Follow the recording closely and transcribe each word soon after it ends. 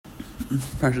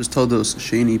Parshas Toldos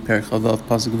Sheni Perek Chavav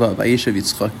Pasuk Vav Vayeshev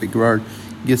Yitzchak beGerar.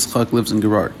 Yitzchak lives in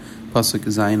Gerar. Pasuk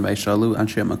Zayin Vayishalu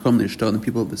Anshe Makom Nishto, and the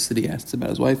people of the city asked about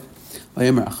his wife.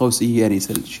 Vayomer Achosi, and he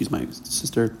said, "She's my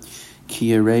sister." Ki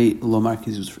Yerei Lomar,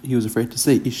 he was afraid to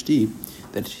say Ishti,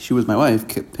 that she was my wife.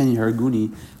 Penny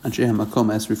Harguni Anshe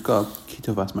Makom Es Rivka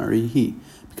Kitovas Marihi,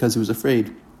 because he was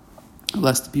afraid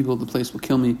lest the people of the place will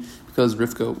kill me because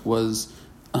Rivka was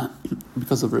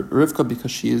because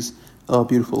she is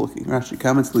beautiful looking. Rashi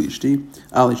comments, Ishti,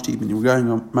 Al Ishti,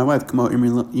 regarding my wife, Kamo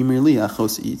Imirli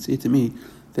Achosi, say to me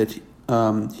that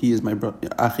he is my brother.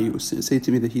 Say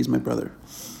to me that he is my brother.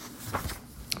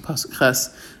 Pasuk Ches,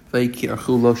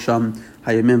 Vayikirchu lo sham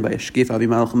hayamim vayashkif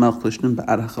Avimelech melech Plishtim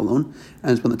ba'ad hachalon.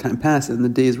 And when the time passed and the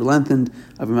days were lengthened,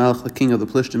 Avimelech, the king of the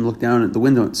Plishtim, looked down at the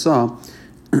window and saw,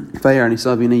 Vayar, and he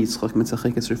saw Vina Yitzchak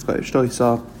mitzachek es Rivka Ishto. He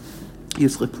saw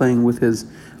Yitzchak playing with his,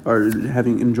 or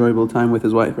having enjoyable time with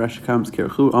his wife. Rashi comes,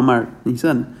 Kirchu Amar, he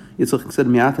said, Yitzchak said,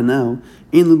 Mi'ata now,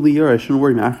 in Libli Yara, I shouldn't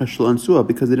worry, Ma'achash Shlo Ansua,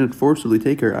 because they didn't forcibly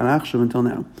take her, Anachshav until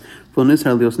now. So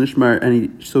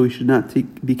he should not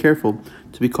be careful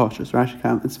to be cautious. Rashi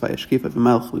comments, Vayashkef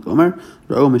Avimelech L'Gomer,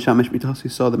 Ra'o Meshamesh Mitas, he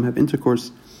saw them have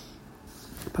intercourse.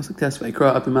 Pasuk Tes,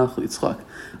 Vayikra Avimelech Yitzchak.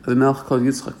 Avimelech called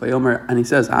Yitzchak, Vayomer, and he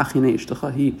says, Achine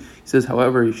Ishtacha, he says,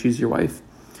 however, she's your wife.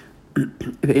 How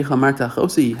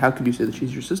could you say that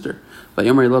she's your sister?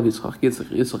 Vayomer, I love Yitzchak.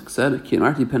 Yitzchak said,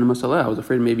 I was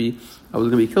afraid maybe I was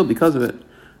going to be killed because of it.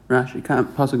 Rashi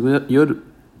Pasuk Yod.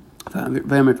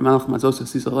 Vayomer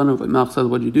said,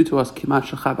 what did you do to us?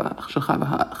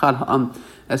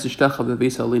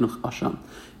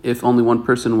 If only one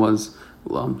person was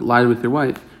lied with your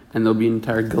wife, and there'll be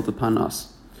entire guilt upon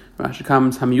us. Rashi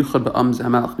comments,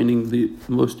 meaning the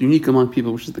most unique among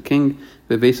people, which is the king.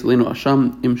 If he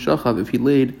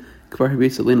laid, he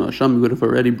would have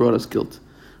already brought us guilt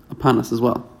upon us as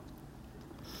well.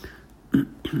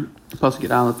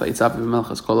 Abimelech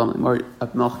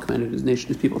commanded his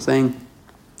people, saying,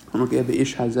 when it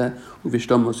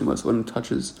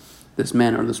touches this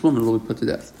man or this woman, will be put to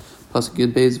death.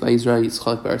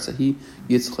 Yitzchak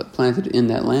planted in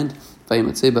that land, and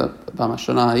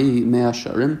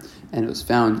it was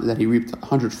found that he reaped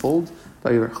 100-fold.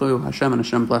 Hashem, and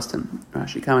Hashem blessed him.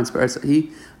 Rashi comments, even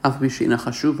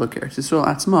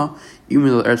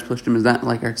though Eretz Plishtim is not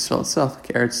like Eretz Yisrael itself,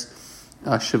 Eretz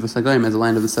Shivas Hagayim, as the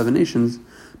land of the 7 nations,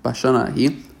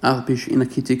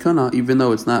 even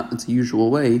though it's a usual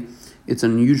way, it's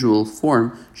an unusual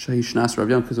form,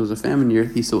 because it was a famine year,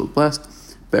 he still was blessed.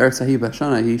 Why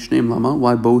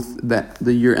both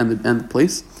the year and the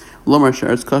place? Lomar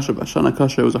Sheretz Kasha Bashana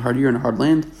Kasha, was a hard year and a hard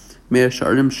land. Mea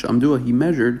Sharim Shamdua, he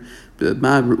measured the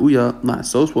Ma'ad Ru'uya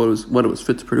La'asos, what it was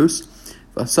fit to produce.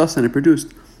 Vasas, and it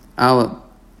produced Ala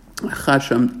Chad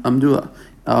Amdua,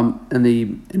 and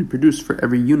it produced for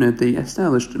every unit they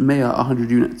established 100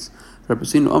 units. And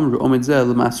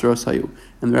the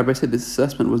rabbi said this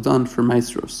assessment was done for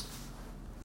maestros.